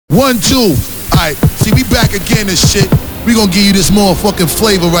1, 2. Alright, see, we back again and shit. We gonna give you this motherfucking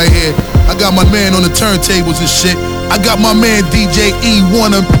flavor right here. I got my man on the turntables and shit. I got my man DJ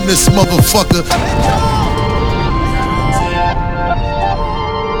E1 up in this motherfucker.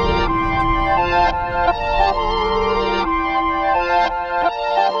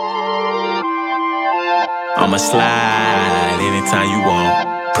 I'ma slide anytime you want.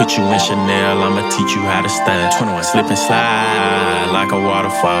 Put you in Chanel, I'ma teach you how to stand. 21. Slip and slide like a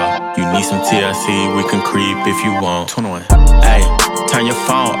waterfall. You need some TLC, we can creep if you want. 21. Hey, turn your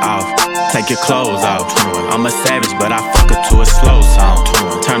phone off, take your clothes off. 21. I'm a savage, but I fuck her to a slow song.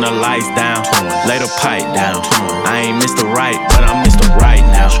 21. Turn the lights down, 21. Lay the pipe down. 21. I ain't Mr. Right, but I'm Mr. Right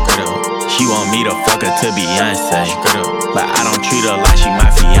now. She want me to fuck her to Beyonce, but I don't treat her like she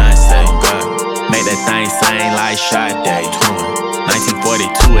my fiance. Make that thing sing like Sade.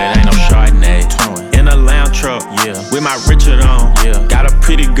 1942, it ain't no Chardonnay. In a lounge truck, yeah, with my Richard on, yeah. Got a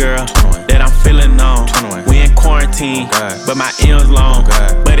pretty girl that I'm feeling on. We in quarantine, but my M's long.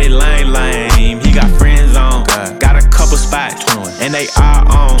 But it lame, he got friends on. Got a couple spots, and they all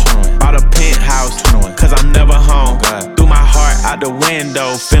on. Bought a penthouse, cause I'm never home. Threw my heart out the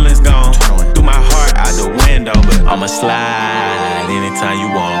window, feelings gone. Threw my heart out the window, but I'ma slide anytime you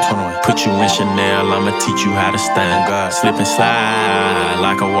want. Put you in Chanel, I'ma teach you how to stand. Slip and slide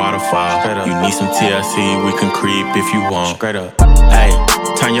like a waterfall. You need some TLC, we can creep if you want. Hey,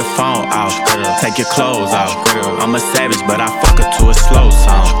 turn your phone off, take your clothes off. I'm a savage, but I fuck her to a slow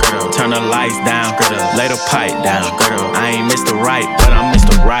song. Turn the lights down, lay the pipe down. I ain't Mr. Right, but I'm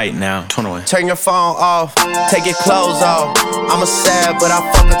Mr. Right now. 21. Turn your phone off, take your clothes off. I'm a sad, but I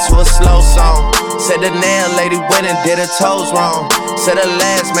fuck her to a slow song. Said the nail lady went and did her toes wrong. Said the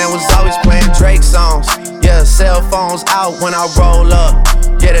last man was always playing Drake songs. Yeah, cell phones out when I roll up.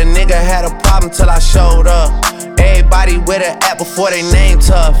 Yeah, the nigga had a problem till I showed up. Everybody with an app before they name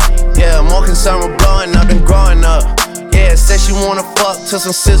tough. Yeah, more concerned with blowing up than growing up. Yeah, said she wanna fuck till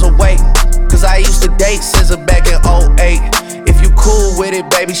some scissor wait. Cause I used to date Scissor back in 08. If you cool with it,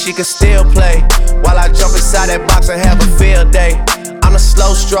 baby, she can still play. While I jump inside that box and have a field day. I'm the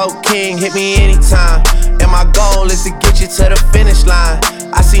slow stroke king, hit me anytime. And my goal is to get you to the finish line.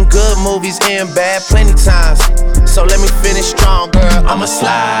 I seen good movies and bad plenty times. So let me finish strong, girl. I'ma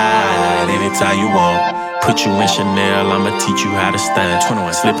slide anytime you want. Put you in Chanel, I'ma teach you how to stand.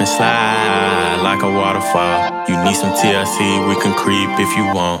 21. Slip and slide like a waterfall. You need some TLC, we can creep if you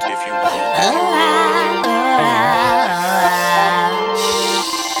want.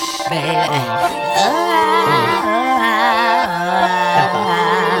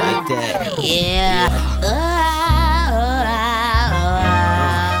 Yeah.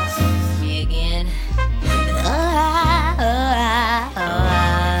 Me again.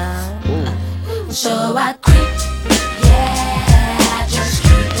 So I quit. Yeah, I just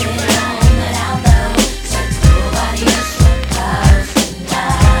keep it on without love. Nobody else will love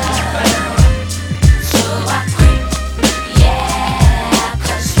tonight.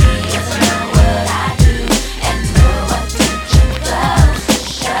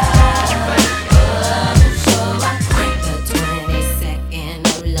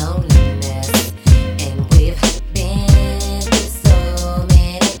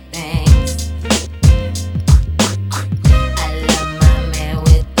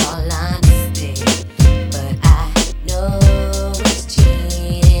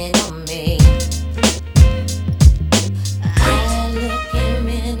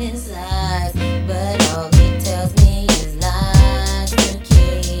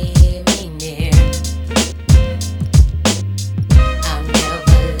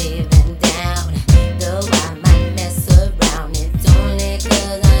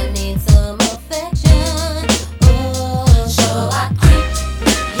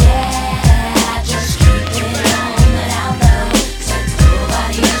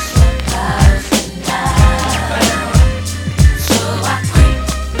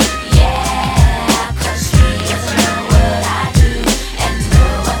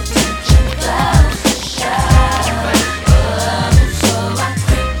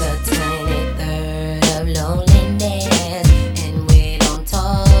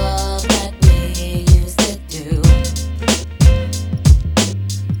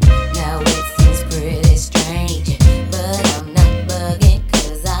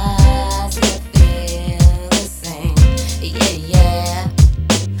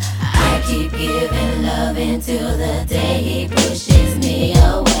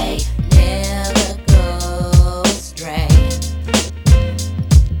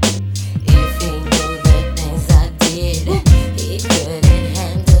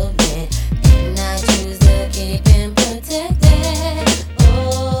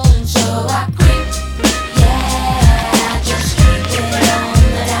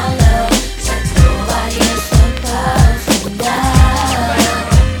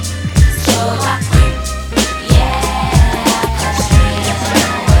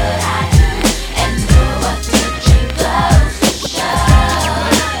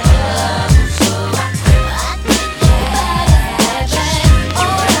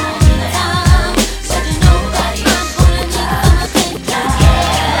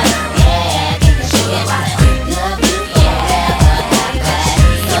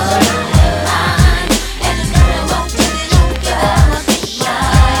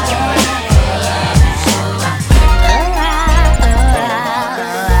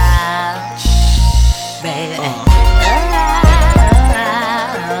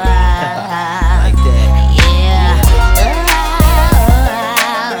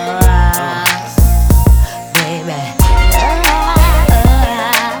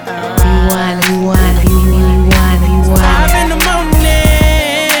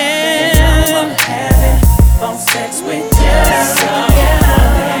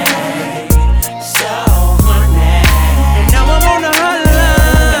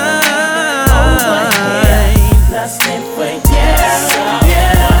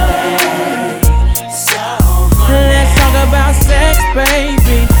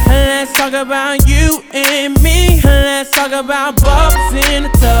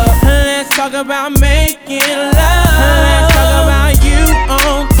 talk about making love. Let's talk about you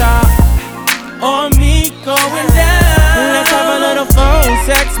on top or me going down. Let's have a little phone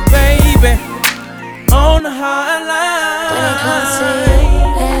sex, baby, on the hotline. When it comes to you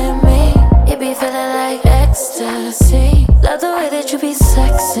and me, it be feeling like ecstasy. Love the way that you be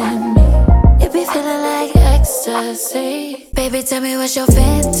sexing me. It be feeling like ecstasy. Baby, tell me what's your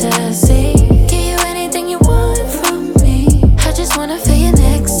fantasy. Give you anything you want from me. I just wanna feel you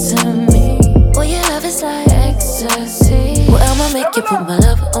next to me. Boy, your love is like ecstasy. Well, I'ma make you put my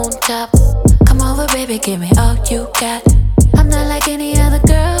love on top. Come over, baby, give me all you got. I'm not like any other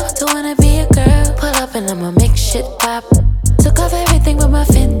girl, don't wanna be a girl. Pull up and I'ma make shit pop. Took off everything with my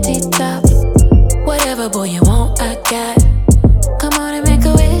Fenty top. Whatever, boy, you want, I got. Come on and make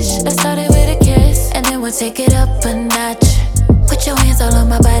a wish. Let's start it with a kiss, and then we'll take it up a notch. Put your hands all on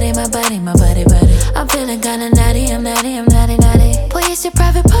my body, my body, my body, body. I'm feeling kinda naughty, I'm naughty, I'm naughty, naughty. Boy, it's your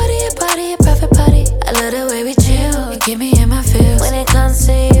private party, your party, your private party. I love the way we chill, you get me in my feels. When it comes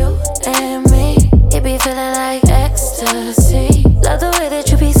to you and me, it be feeling like ecstasy. Love the way that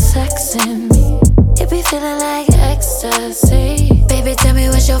you be sexing me. It be feeling like ecstasy. Baby, tell me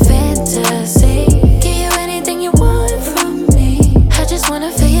what's your fantasy. Give you anything you want from me. I just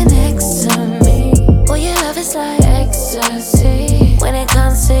wanna feel you next to me. Boy, your love is like ecstasy. When it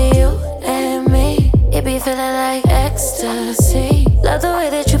comes to you and me, it be feeling like ecstasy. Love the way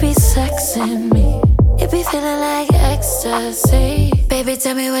that you be sexing me. It be feeling like ecstasy. Baby,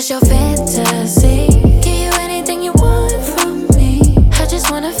 tell me what's your fantasy. Give you anything you want from me. I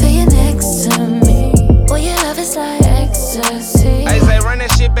just wanna feel you next to me. Boy, your love is like ecstasy. Hey, say, run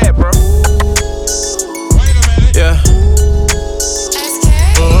that shit back, bro. Yeah.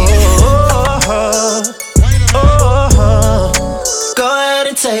 Go ahead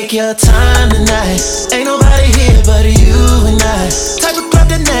and take your time tonight. Ain't nobody here but you and I. Type of club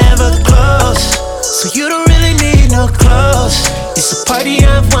that never close, so you don't really need no clothes. It's a party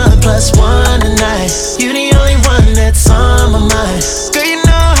of 1+1 tonight. You the only one that's on my mind. Girl, you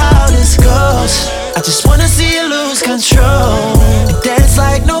know how this goes. I just wanna see you lose control and dance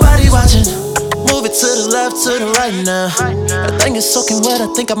like nobody watching. Move it to the left, to the right now. That thing is soaking wet, I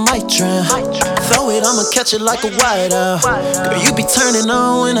think I might drown. Throw it, I'ma catch it like a whiteout. Girl, you be turning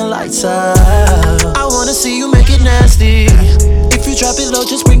on when the lights out. I wanna see you make it nasty. If you drop it low,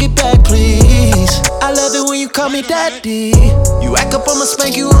 just bring it back, please. I love it when you call me daddy. You act up, I'ma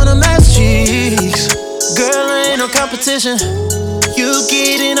spank you on the mass cheeks. Girl, ain't no competition. You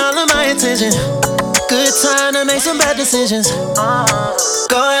getting all of my attention. Good time to make some bad decisions.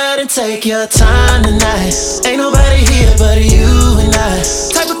 Go ahead and take your time tonight. Ain't nobody here but you and I.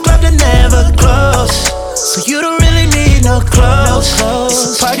 Type of club that never close, so you don't really need no clothes.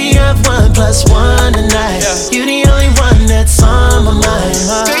 It's a party of 1+1 tonight. You the only one that's on my mind.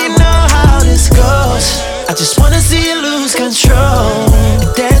 Girl, you know how this goes. I just wanna see you lose control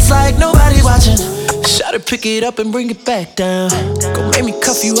and dance like nobody watching. Shot it, pick it up and bring it back down. Go make me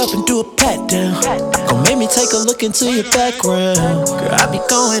cuff you up and do a pat down. Go make me take a look into your background. Girl, I be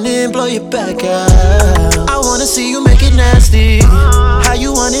going in, blow your back out. I wanna see you make it nasty. How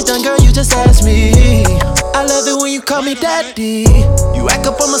you want it done, girl, you just ask me. I love it when you call me daddy. You act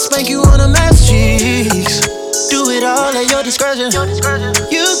up, I'ma spank you on the mass cheeks. Do it all at your discretion.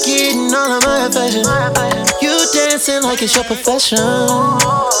 You getting all of my affection. You dancing like it's your profession.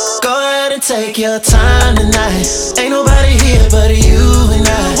 Go ahead and take your time tonight. Ain't nobody here but you and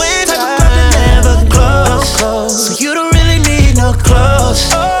I. Type of club that never close, so you don't really need no clothes.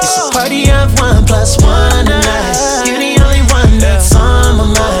 It's a party of 1+1 tonight. You the only one that's on my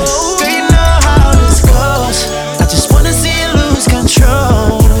mind. Girl, you know how this goes. I just wanna see you lose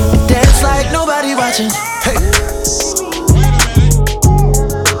control. Dance like nobody watching. Hey.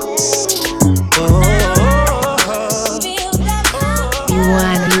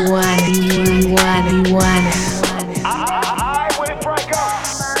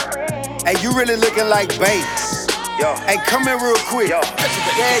 Hey, you really looking like bait. Yo. Hey, come here real quick. Yo.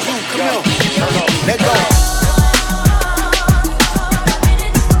 Yeah, you, come here. Let go.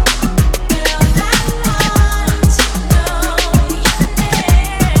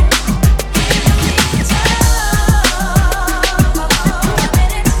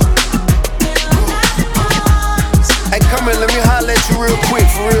 Hey, come here, let me holler at you real quick,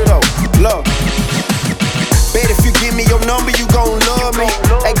 for real though. Look. Bet if you give me your number, you gon' love me.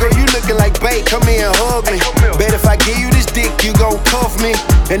 Hey girl, you looking like babe, come here and hug me. Bet if I give you this dick, you gon' cuff me.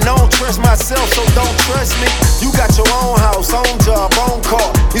 And I don't trust myself, so don't trust me. You got your own house, own job, own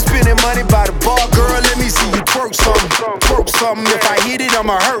car. You spending money by the bar, girl, let me see you twerk something. Twerk something, if I hit it,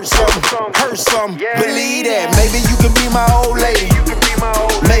 I'ma hurt something. Hurt something, believe that. Maybe you can be my old lady.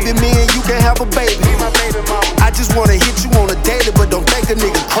 Maybe me and you can have a baby. I just wanna hit you on a daily, but don't think a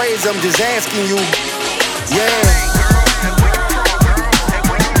nigga crazy, I'm just asking you. Yeah.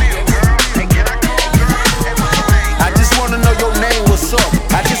 I just wanna know your name, what's up?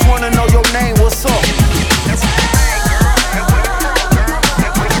 I just wanna know your name, what's up?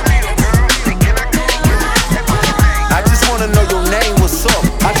 I just wanna know your name, what's up?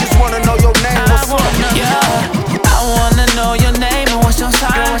 I just wanna know your name, what's up? Yeah, I wanna know your name and what's your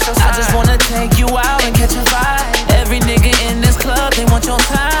sign. I just wanna take you out and catch a vibe. Every nigga in this club, they want your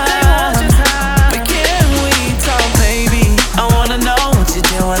time. But can we talk, baby? I wanna know what you're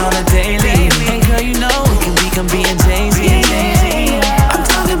doing on a daily. Hey girl, you know we can be in Jay-Z. I'm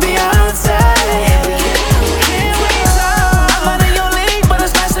talking Beyonce. Can we talk? I'm out of your league, but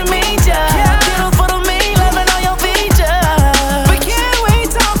it's nice to meet ya. Get up for the me, loving all your features. But can we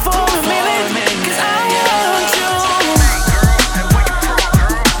talk for a minute? 'Cause I want you.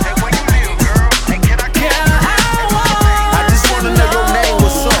 I just wanna know your name,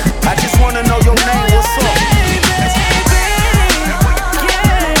 what's up? I just wanna know your name, what's up?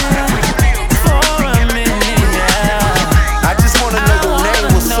 I just wanna know your name,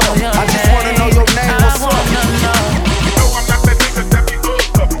 what's up? I just wanna know your name, what's up?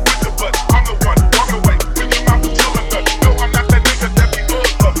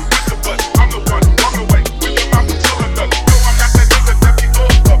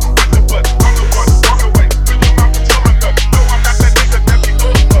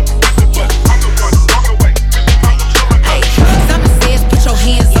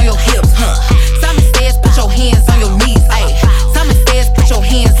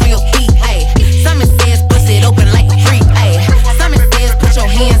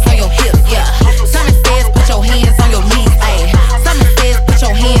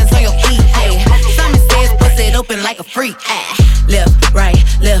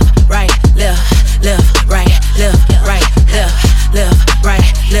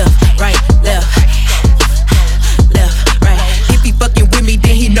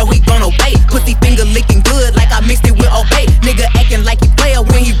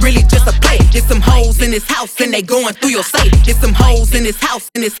 And they going through your safe. Get some hoes in this house,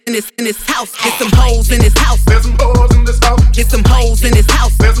 in this house. Get some hoes in this house. There's some hoes in this house. Get some hoes in this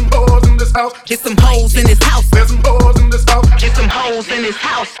house. There's some hoes in this house. Get some hoes in this house. There's some hoes in this house. Get some hoes in this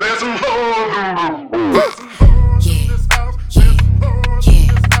house. There's some hoes.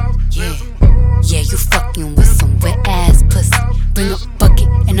 Yeah, you fucking with some wet ass pussy. Bring a bucket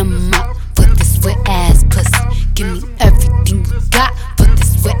and a mop for this wet ass pussy. Give me everything you got for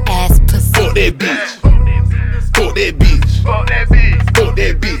this wet ass pussy. Fuck that bitch. Fuck that bitch. Fuck that bitch. Fuck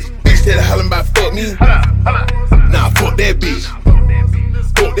that bitch. Bitch that hollering about fuck me. Nah, fuck that bitch.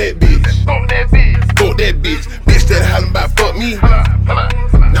 Fuck that bitch. Fuck that bitch. Fuck that bitch. Bitch that hollering about fuck me.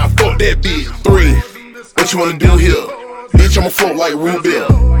 Nah, fuck that bitch. 3. What you wanna do here? Bitch, I'ma float like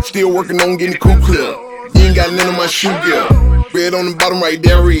Rubel. Still working on getting cool clear. You ain't got none of my shoe gear. Red on the bottom right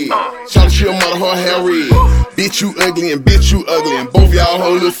there, red. Shout out to your mother, her hair red. Bitch, you ugly and bitch, you ugly. And both y'all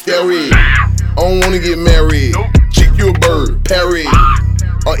hoes look scary. I don't wanna get married. Chick, you a bird, parry.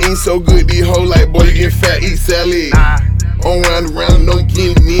 I ain't so good, these hoes like, boy, you get fat, eat salad. On round and round, no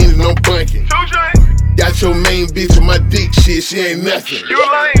getting in, no bunking. Got your main bitch on my dick, shit, she ain't nothing.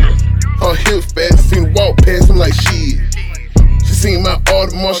 Her hips fast, seen her walk past him like shit. She seen my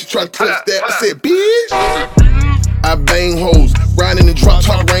Audemars, she tried to touch that. I said, bitch. I bang hoes, riding in drop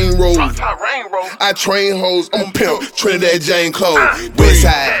top rain road. I train hoes, I'm a pimp, Trinidad Jane Clothes. West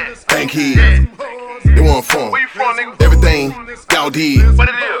side, thank you. They want from everything y'all did.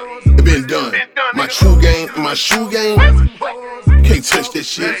 It been done. My true game and my shoe game. Can't touch that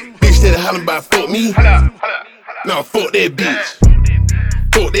shit. Bitch that hollering about fuck me. Nah, fuck that bitch.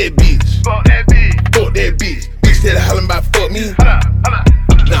 Fuck that bitch. Fuck that bitch. Bitch that hollering about fuck me.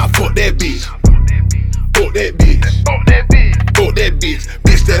 Nah, fuck that bitch. Fuck that bitch. Fuck that bitch.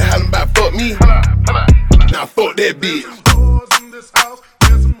 Bitch that hollering about fuck me. Nah, fuck that bitch.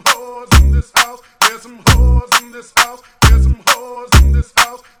 There's some hoes in this house. There's some hoes in this house. There's some hoes in this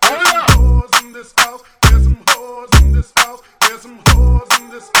house. There's some hoes in this house. There's some hoes in this house. There's some hoes in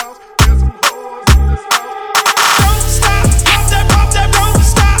this house. There's some hoes in this house. Don't stop, pop that, don't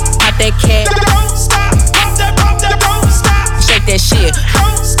stop. Pop that cat. Don't stop, pop that, don't stop. Shake that shit.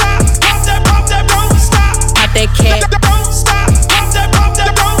 Don't stop, pop that, don't stop. Pop that cat. Don't stop, pop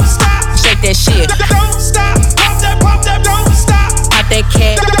that, don't stop. Shake that shit. Don't stop, pop that, don't stop. Pop that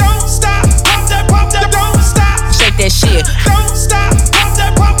cat. Don't stop, pop that, don't stop. Shake that shit. Don't stop,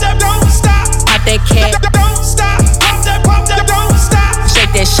 pop that, don't stop. Pop that cat. Don't stop, pop that, don't stop.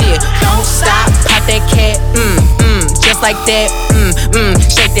 Shake that shit. Don't stop, pop that cat. Just like that.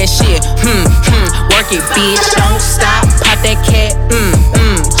 Shake shake that shit, work it, bitch, don't stop, pop that cat,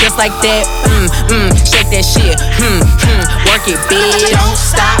 just like that, shake that shit, work it, bitch, don't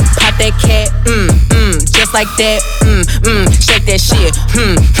stop, pop that cat, just like that, shake that shit,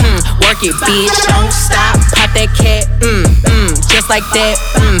 work it, bitch, don't stop, pop that cat, just like that,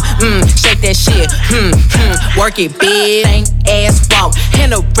 shake that shit, work it, bitch, ain't ass walk,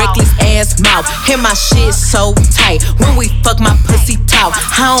 and a reckless ass mouth, and my shit so tight, when we fuck my pussy talk,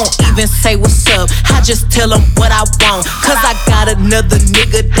 I don't even say what's up, I just tell him what I want, cause I got another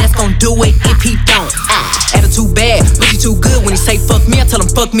nigga that's gon' do it if he don't. Attitude bad, but he too good. When he say fuck me, I tell him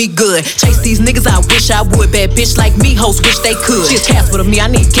fuck me good. Chase these niggas, I wish I would. Bad bitch like me, hoes wish they could. She a Casper to me, I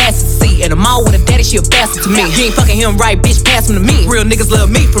need gas to see. And I'm all with a daddy, she a bastard to me. You ain't fucking him right, bitch, pass him to me. Real niggas love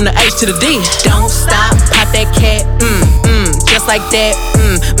me from the H to the D. Don't stop, pop that cat, just like that,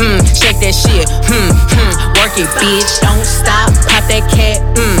 shake that shit, work it, bitch. Don't stop, pop that cat,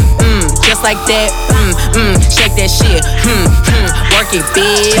 just like that, shake that shit, work it,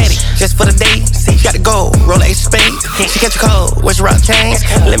 bitch. Just for the day, see, you gotta go, roll a spade. She catch a cold, where's your rock chains?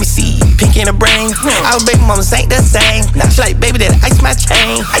 Let me see, pink in her brain. Our baby mamas ain't the same. Now she like, baby, that ice my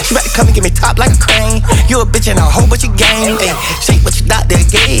chain. You about to come and get me top like a crane. You a bitch and a whole bunch of game. Ay, shake what you doctor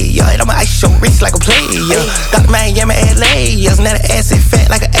gave, yo. And I'ma ice your wrist like a player. Dr. Miami, LA, now the ass is fat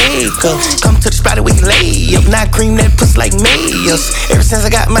like an acre. Come to the spot that we can lay up. Now I cream that pussy like mayors. Ever since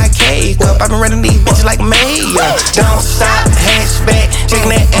I got my cake up, I've been running these bitches like mayor. Don't stop, hatchback, shaking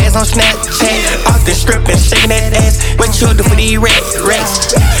that ass on Snapchat. Off the strip and shaking that ass. What you do for these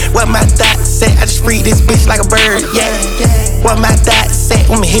rats? What my thoughts said, I just free this bitch like a bird, yeah. What my thoughts said,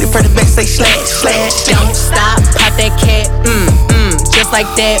 when me hit it for the back, say slash. Don't stop, pop that cat, just like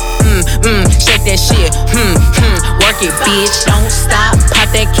that, shake that shit, work it, bitch. Don't stop, pop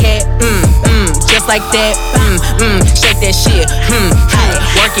that cat, just like that, shake that shit,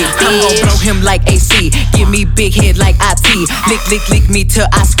 work it, bitch. I'm gon' blow him like AC, give me big head like IT, lick me till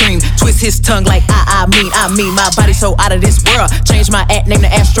I scream, twist his tongue like I mean, my body so out of this world, change my act, name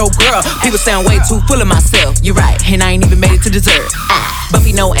the Astro Girl. People sound way too full of myself, you're right, and I ain't even made it to dessert.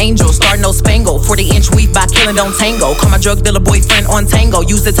 Buffy no angel, star no spangle, 40-inch weave by killing don't tango. Call my drug dealer boyfriend on tango,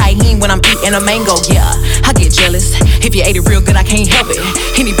 use the tahini when I'm eating a mango. Yeah, I get jealous, if you ate it real good I can't help it.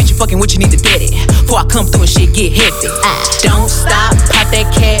 Any bitch you fucking with you need to get it, before I come through and shit get hectic. Don't stop, pop that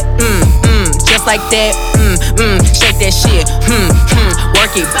cat, just like that, shake that shit,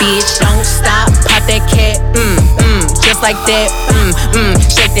 work it, bitch. Don't stop, pop that cat, just like that,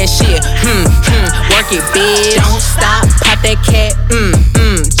 shake that shit, work it, bitch. Don't stop, pop that cat,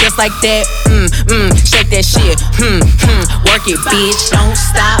 just like that, shake that shit, work it, bitch. Don't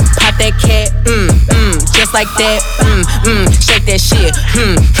stop, pop that cat, just like that, shake that shit,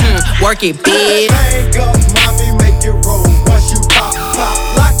 work it, bitch. Hang up, mommy, make it roll. Once you pop,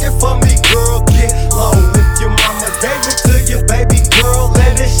 lock it for me, girl, get low. If your mama gave it to you, baby girl,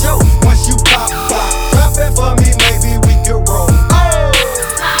 let it show. Once you pop, drop it for me, maybe we can roll. Pop,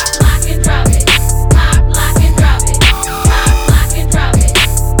 lock and drop it. Pop, lock and drop it. Pop, lock and drop it.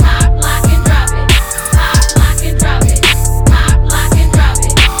 Pop, lock and drop it. Pop, lock and drop it. Pop, lock and drop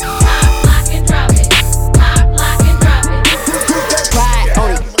it. Pop, lock and drop it. Pop, lock and drop it. Ride on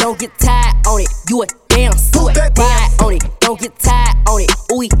it, don't get tired on it. You a damn suit. Ride on it, don't get tired on it.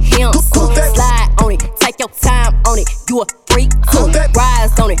 Ooh, him. Slide on it, take your time on it. You a freak too.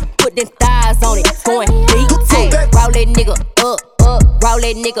 Rise on it, put them thighs on it. Going deep too. Roll that nigga up, roll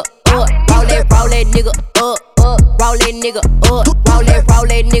that nigga up, roll that nigga up, roll that nigga up, roll that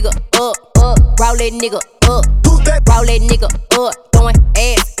nigga up, roll that nigga up, roll that nigga up. Throwing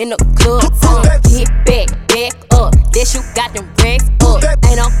ass in the club, get back up. That you got them racks up.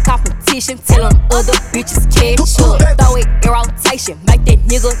 Ain't no competition, tell them other bitches catch up. Throw it in rotation, make that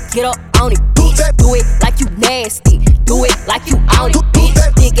nigga get up on it, bitch. Do it like you nasty, do it like you on it, bitch.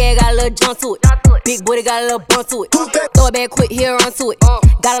 Big ass got a little jump to it, big booty got a little bump to it. Throw it back quick, here run to it.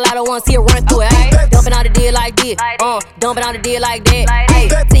 Got a lot of ones here run through it. Ay, dumping on the deal like this, dumping on the deal like that. Ay,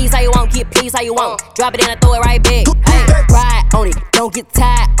 tease how you want, get please how you want. Drop it in and throw it right back. Ay, ride on it, don't get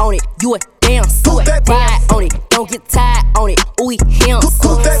tired on it. You a damn suit. Ride on it, don't get tired on it. Ooh, him.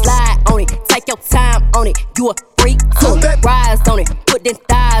 Slide on it, take your time on it. You a freak too. Rise on it, put them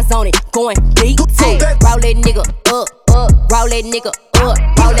thighs on it. Going deep too. Roll that nigga up, roll that nigga up,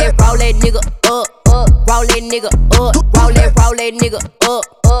 roll that nigga up, roll that nigga up, roll that nigga up,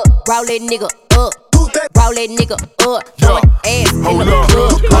 roll that nigga up. Roll that nigga up, ass in the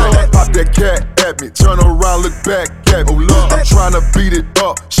club. Pop that cat at me, turn around, look back at me. I'm tryna beat it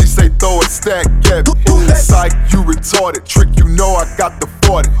up, she say throw a stack at me. Psych, you retarded, trick, you know I got the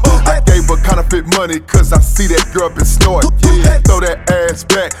 40. I gave her counterfeit money, cause I see that girl been snorting. Yeah, throw that ass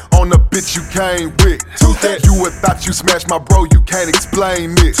back, bitch you came with. You would thought you smashed my bro, you can't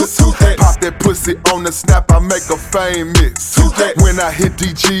explain this. Pop that pussy on the snap, I make her famous. When I hit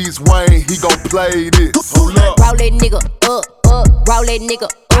DG's Wayne, he gon' play this. Roll that nigga up, roll that nigga up,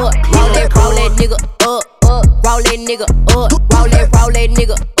 roll that nigga up, roll that nigga up, roll that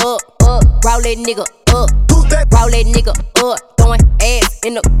nigga up, roll that nigga up, roll that nigga up, throwing ass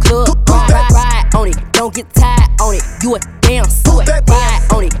in the club. Ride on it, don't get tired on it. You a damn suit. Ride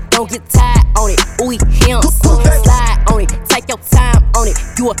on it, don't get tired on it. Ooh, him. Slide on it, take your time on it.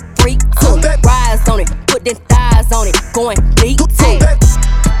 You a freak too. Rise on it, put them thighs on it. Going deep too.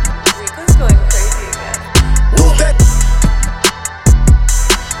 Rico's going crazy again.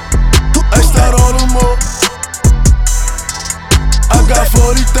 I start all the more. I got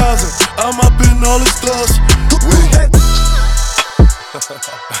 40,000. I'm up in all the stores.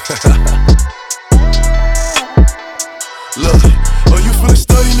 Look, oh you feelin'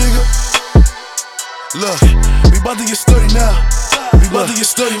 sturdy, nigga? Look, we bout to get sturdy now. We bout to get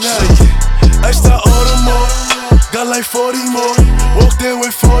sturdy now. I start all the more. Got like 40 more. Walked in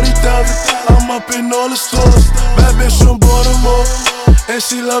with 40,000. I'm up in all the stores. Bad bitch from Baltimore, and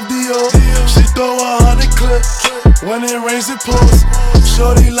she love Dior. She throw 100 clips. When it rains, it pours.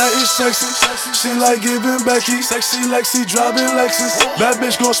 Shorty like it's sexy. She like giving Becky. Sexy like she driving Lexus. Bad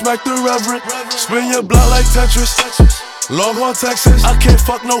bitch gon' smack the reverend. Spin your block like Tetris. Longhorn, Texas. I can't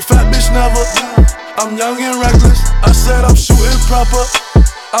fuck no fat bitch, never. I'm young and reckless. I said I'm shooting proper.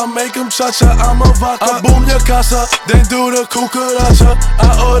 I make him cha-cha, I'm a vodka. I boom your casa, then do the cucaracha.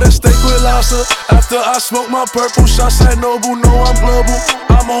 I order steak with lobster. After I smoke my purple shots at Noble, know I'm global.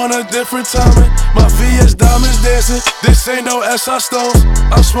 I'm on a different timing. My VS diamonds dancing. This ain't no SI stones.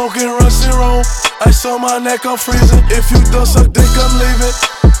 I'm smoking Russ and Rome. Ice on my neck, I'm freezing. If you don't suck dick, I'm leaving.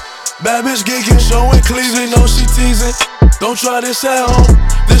 Bad bitch geeking, showing cleavage, know she teasing. Don't try this at home.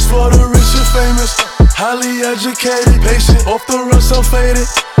 This for the rich and famous. Highly educated, patient, off the rust, I'm faded.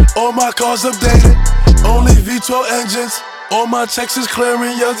 All my cars updated, only V12 engines. All my checks is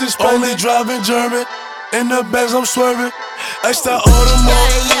clearing, yours is only driving German. In the Benz, I'm swerving. I start all the more.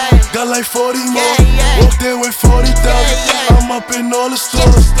 Got like 40 more. Walked in with 40,000. I'm up in all the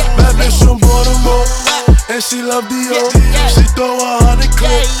stores. Bad bitch from Baltimore, and she love Dior. She throw 100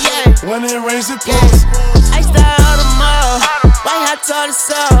 clips. When it rains, it pours. I start all the more. White hot tartar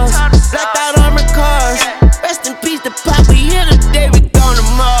sauce. Blacked out armored cars. Rest in peace, the pop. We here today, we gone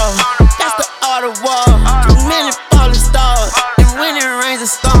tomorrow. That's the art of war. Too many falling stars. And when it rains,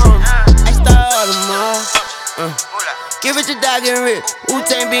 it's storms. I start all the more. Give it your dog and rip.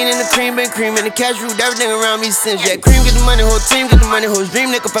 Wu-Tang bean in the cream, been cream in the cash root. Everything around me since. Yeah, cream get the money, whole team get the money. Whole dream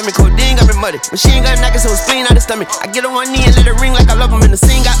nigga for me, codeine got me muddy. Machine got knocking, so spleen out the stomach. I get on one knee and let it ring like I love him. And the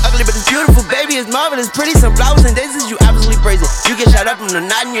scene got ugly, but it's beautiful, baby. It's marvelous, pretty. Some flowers and daisies, you absolutely praise it. You get shot up from the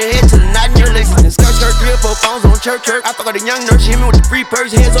knot in your head to the knot in your legs. And skirt, 3 or 4 phones on church. I fuck with a young nurse, she hit me with the free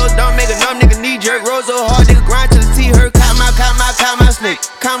purse. Head so dumb, make a numb nigga knee jerk. Roll so hard, nigga grind till the tea hurt. Count my snake.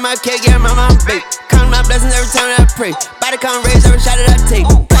 Count my cake, yeah, my mom bake. Count my blessings every time that I pray. Body count raise every shot that I take.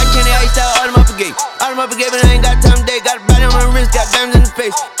 Got candy, iced out, all of my brigade. All of my brigade, but I ain't got time today. Got a body on my wrist, got diamonds in the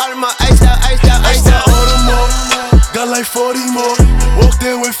face. All of my iced out. All the more. Got like 40 more. Walked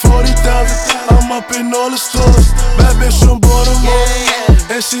in with 40,000. I'm up in all the stores. Bad bitch from Baltimore,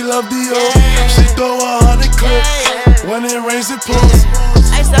 and she love Dior. She throw 100 clips. When it rains, it pours.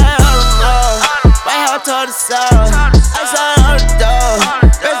 I start all the more. White hot tartar sauce. I start all the doors.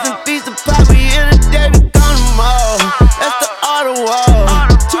 Rest in peace, the pop. We here today, we gone tomorrow. That's the art of war.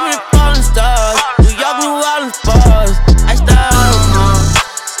 Too many falling stars. New York, New Orleans bars. I start all the more.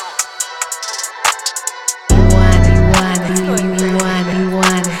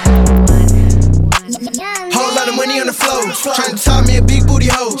 Whole lot of money on the floor. Trying to top me a big booty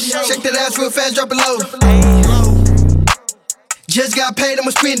hoe. Shake that ass real fast, drop it low. Just got paid,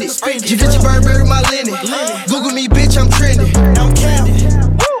 I'ma spend it. Jiffy Burberry, my linen. Google me, bitch, I'm trending.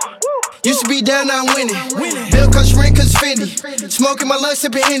 Used to be down, now I'm winning. Bill cause rent, cause Fendi. Smoking my lunch,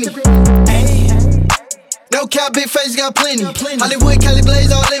 sipping Henny. No cap, big face, got plenty. Hollywood, Cali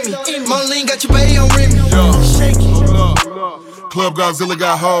Blaze, all in me. Moline got your baby on Remy. Club Godzilla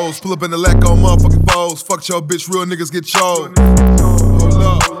got hoes. Pull up in the lack on motherfucking foes. Fuck your bitch, real niggas get chose. Hold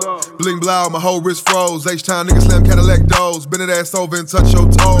up. Bling blow, my whole wrist froze. H-Town niggas slam Cadillac doors. Bend that ass over and touch your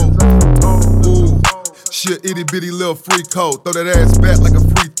toes. Ooh, she a itty bitty little free coat. Throw that ass back like a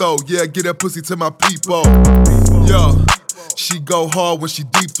free throw. Yeah, get that pussy to my peephole. Yeah, she go hard when she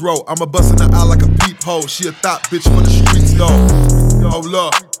deep throat. I'ma bust in the eye like a peephole. She a thought bitch for the streets though. Hold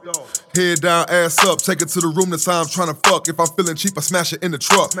up. Head down, ass up, take it to the room, that's how I'm tryna fuck. If I'm feeling cheap, I smash it in the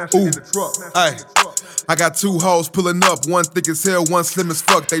truck. Ooh, ay. I got two hoes pulling up, one thick as hell, one slim as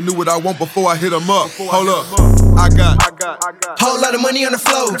fuck. They knew what I want before I hit them up. Hold up, I got whole lot of money on the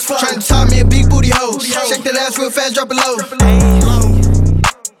floor. Trying to tie me a big booty hoe. Shake that ass real fast, drop it low.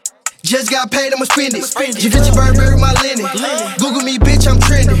 Just got paid, I'ma spend it. Givenchy Burberry, my linen. Google me, bitch, I'm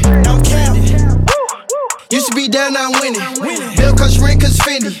trending. Used to be down, now I'm winning. Bill cause rent, cause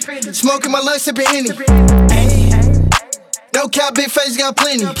Fendi. Smoking my lunch, sipping Henny. No cap, big face, got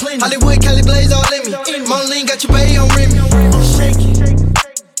plenty. Hollywood, Cali Blaze, all in me. Moline got your baby on Remy.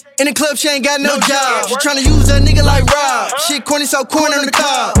 In the club, she ain't got no job. She tryna use a nigga like Rob. Shit corny, so corn on the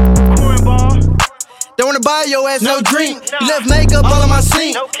cob. Don't wanna buy your ass no drink. You left makeup all on my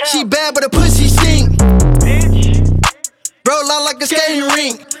sink. She bad, but her pussy stink. Roll out like a skating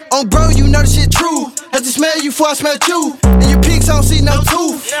rink. On bro, you know the shit true. Had to smell you before I smell you. And your pics, I don't see no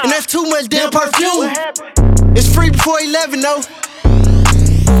tooth. And that's too much damn perfume. It's free before 11, though.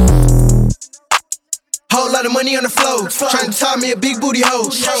 Whole lot of money on the floor. Trying to tie me a big booty hoe.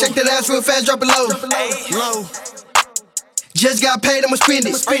 Shake that ass real fast, drop it low. Just got paid, I'ma spend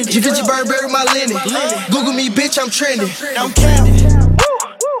it. Givenchy Burberry, my linen. Google me, bitch, I'm trending.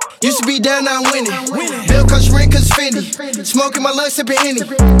 Used to be down, now I'm winning. Bill cause rent, cause Fendi. Smoking my lunch, sipping Henny.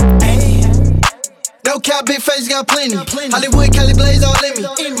 No cap, big face, got plenty. Hollywood, Cali Blaze, all in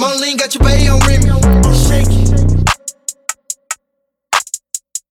me. Moline got your baby on Remy.